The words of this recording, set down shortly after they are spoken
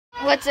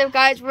What's up,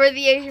 guys? We're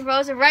the Asian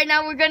Bros, and right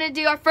now we're gonna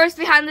do our first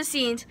behind the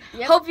scenes.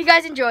 Yep. Hope you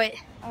guys enjoy it.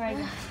 All right.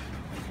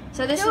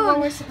 So this is what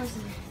we're supposed to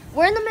do.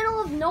 We're in the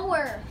middle of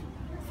nowhere.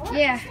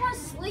 Yeah. I just want to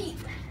sleep.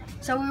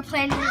 So we're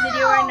planning the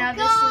video right now.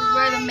 This is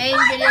where the main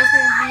video is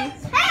gonna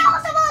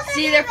be.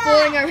 See, they're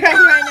fooling around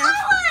right now.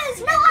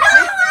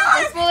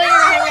 They're fooling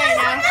around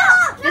right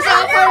now. This is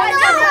all part of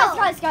the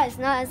video. Guys,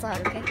 not as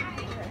loud, okay?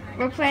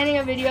 We're planning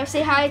a video.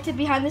 Say hi to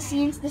behind the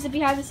scenes. This is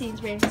behind the scenes,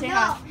 Brandon. Say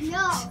hi.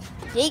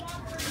 Yeet.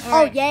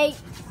 All right. Oh, yay.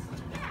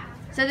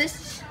 So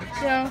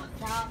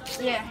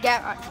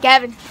yeah.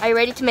 Gavin, are you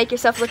ready to make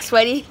yourself look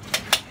sweaty?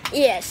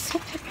 Yes.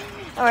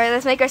 All right,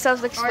 let's make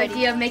ourselves look Our sweaty.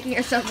 idea of making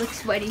ourselves look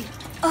sweaty.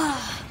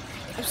 Oh,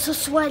 I'm so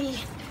sweaty.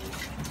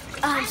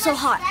 I'm so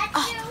hot.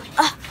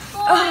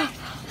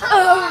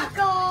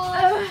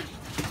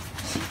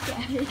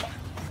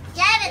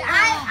 Gavin,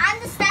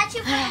 I'm the statue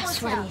from the hotel.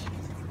 Sweaty.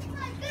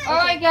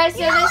 Alright guys, so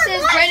this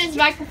is Brandon's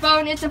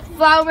microphone. It's a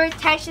flower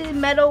attached to the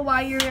metal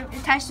wire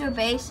attached to a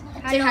base.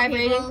 Say hi,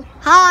 Brayden.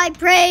 Hi,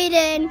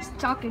 Brayden.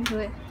 Talking to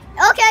it.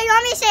 Okay, you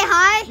want me to say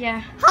hi?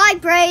 Yeah. Hi,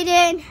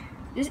 Brayden.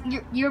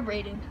 You're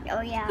Brayden.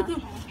 Oh, yeah.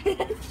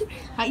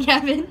 Hi,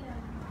 Gavin.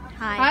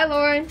 Hi. Hi,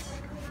 Lawrence.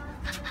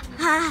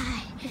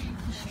 Hi.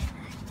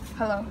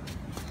 Hello.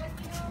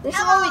 This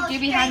is what we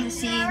do behind the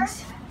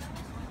scenes.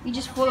 We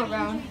just fool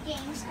around.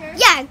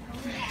 Yeah.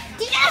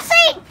 Did you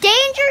say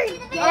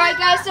danger? Alright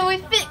guys, so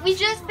we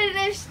just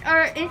finished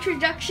our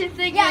introduction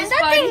thing. Yeah,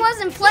 that thing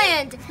wasn't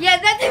planned. Yeah,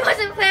 that thing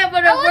wasn't planned,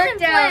 but it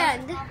worked out.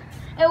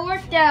 It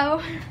worked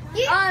out.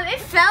 It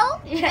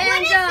fell. Yeah.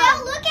 When it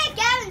fell, look at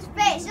Gavin's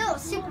face. It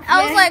was super.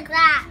 I was like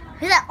that.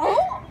 He's like,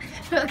 oh.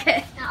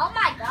 Okay. Oh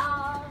my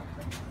god.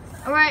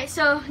 Alright,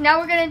 so now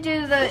we're gonna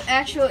do the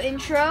actual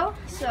intro.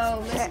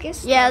 So let's get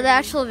started. Yeah, the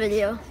actual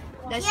video.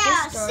 Let's Yeah,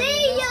 get started.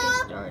 see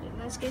ya.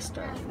 Let's get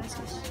started.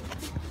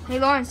 Hey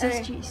Lawrence, that's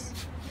Okay. cheese.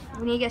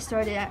 We need to get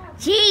started at.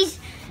 Cheese.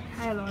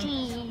 Hi Lawrence.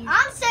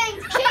 I'm saying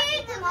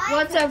cheese and I.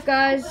 What's up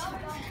guys?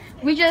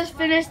 We just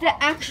finished the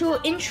actual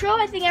intro.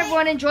 I think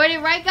everyone enjoyed it,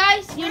 right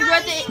guys? You We're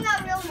not enjoyed using the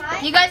the real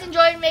mic. You guys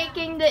enjoyed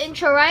making the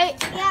intro, right?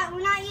 Yeah,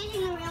 we're not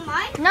using the real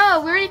mic.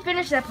 No, we already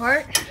finished that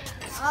part.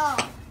 Oh.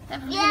 We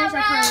finished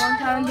that part a long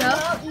time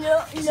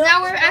ago. So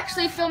now we're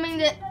actually filming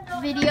the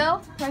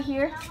video right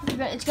here.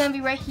 It's gonna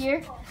be right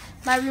here.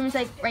 My room is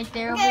like right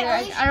there over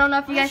there. I don't know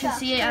if you guys can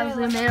see it. I'll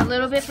zoom in a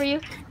little bit for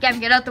you. Gavin,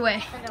 get out the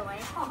way.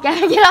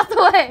 Gavin, get out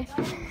the way.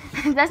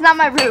 That's not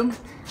my room.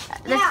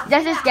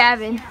 That's just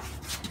Gavin.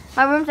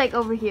 My room's like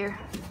over here.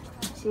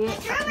 See it?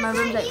 My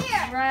room's like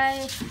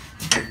right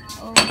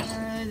over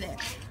there.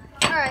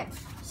 Alright.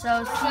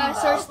 So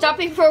guys, so we're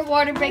stopping for a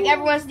water break.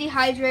 Everyone's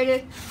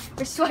dehydrated.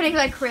 We're sweating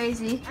like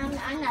crazy.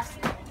 I'm not.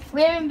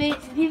 We've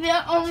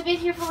only been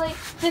here for like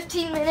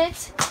 15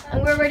 minutes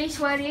and we're already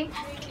sweating.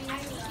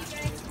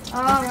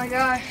 Oh my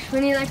gosh,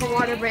 we need like a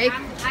water break.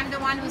 I'm the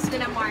one who's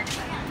gonna mark.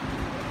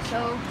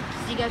 So,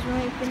 see you guys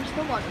when we finish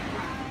the water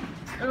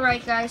break.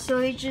 Alright guys, so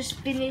we just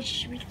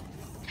finished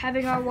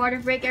having our water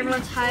break.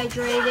 Everyone's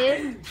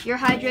hydrated. You're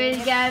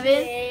hydrated,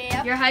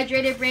 Gavin. You're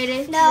hydrated,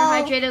 Brayden. No.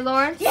 You're hydrated,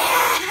 Lawrence.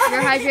 Yeah.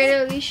 You're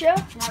hydrated, Alicia.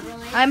 Not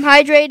really. I'm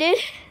hydrated.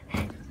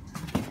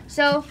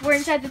 So we're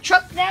inside the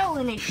truck now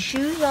with his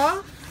shoes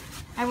off.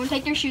 Everyone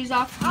take their shoes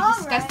off. You All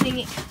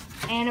disgusting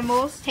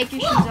animals. Take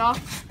your shoes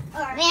off.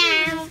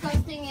 Yeah.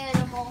 Disgusting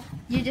animal.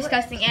 You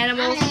disgusting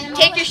animals. I'm an animal.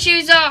 Take your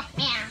shoes off.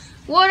 Yeah.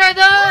 What are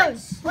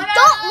those?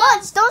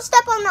 Don't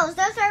step on those.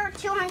 Those are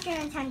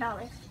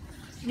 $210.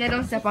 Yeah,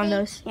 don't step on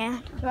those. Yeah.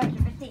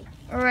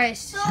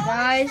 Alright,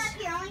 guys.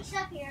 Only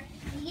step here.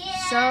 Yeah.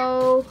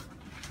 So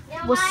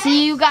Yeah, we'll why?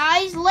 see you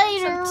guys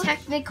later. Some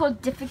technical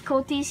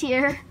difficulties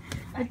here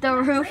with the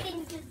roof.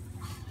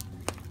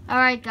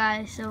 Alright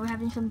guys, so we're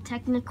having some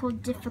technical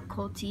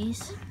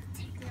difficulties.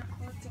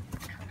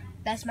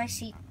 That's my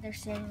seat they're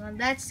sitting on.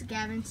 That's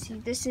Gavin's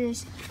seat. This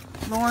is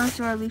Lawrence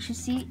or Alicia's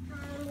seat.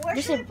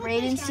 This is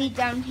Brayden's seat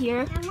down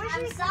here. And where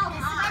should we put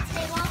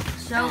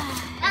this? So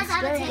That's let's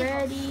on the get table.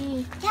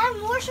 ready. Dad,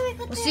 where should we put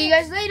We'll this? see you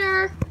guys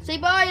later. Say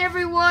bye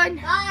everyone.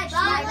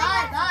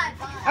 Bye.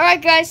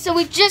 Alright guys, so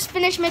we just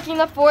finished making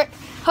the fort.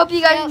 Hope you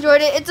guys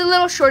enjoyed it. It's a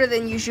little shorter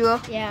than usual.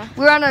 Yeah.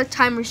 We're on a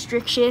time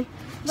restriction.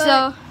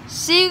 So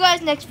see you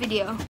guys next video.